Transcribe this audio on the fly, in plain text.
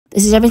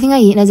This is everything I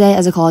eat in a day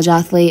as a college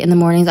athlete. In the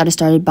mornings, I just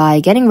started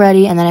by getting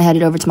ready, and then I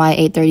headed over to my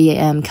 8:30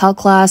 a.m. calc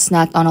class,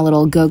 snacked on a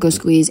little Go-Go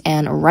Squeeze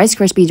and Rice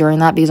Krispie during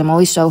that because I'm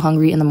always so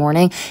hungry in the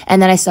morning. And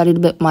then I studied a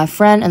bit with my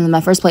friend, and then my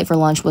first plate for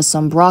lunch was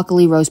some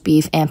broccoli, roast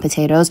beef, and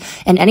potatoes.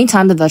 And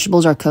anytime the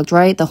vegetables are cooked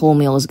right, the whole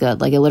meal is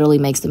good. Like, it literally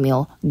makes the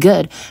meal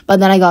good. But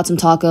then I got some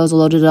tacos,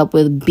 loaded it up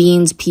with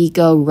beans,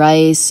 pico,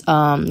 rice,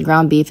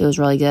 ground beef. It was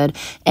really good.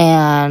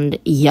 And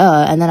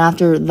yeah, and then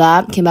after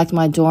that, came back to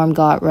my dorm,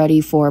 got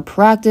ready for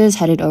practice,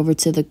 headed over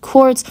to the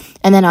courts,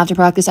 and then after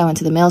practice I went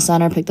to the mail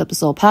center, picked up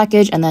this little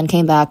package, and then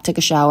came back, took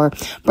a shower,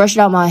 brushed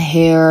out my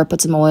hair,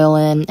 put some oil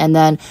in, and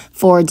then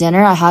for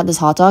dinner I had this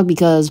hot dog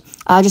because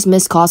I just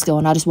missed Costco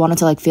and I just wanted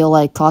to like feel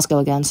like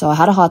Costco again. So I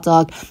had a hot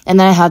dog, and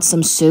then I had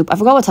some soup. I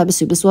forgot what type of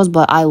soup this was,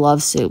 but I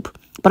love soup.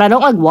 But I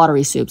don't like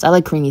watery soups. I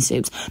like creamy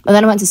soups. But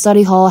then I went to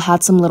study hall,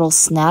 had some little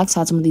snacks,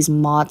 had some of these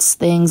Mott's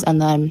things,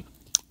 and then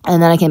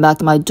I came back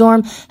to my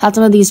dorm, had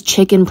some of these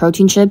chicken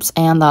protein chips,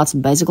 and that's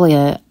basically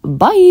it.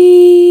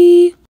 Bye!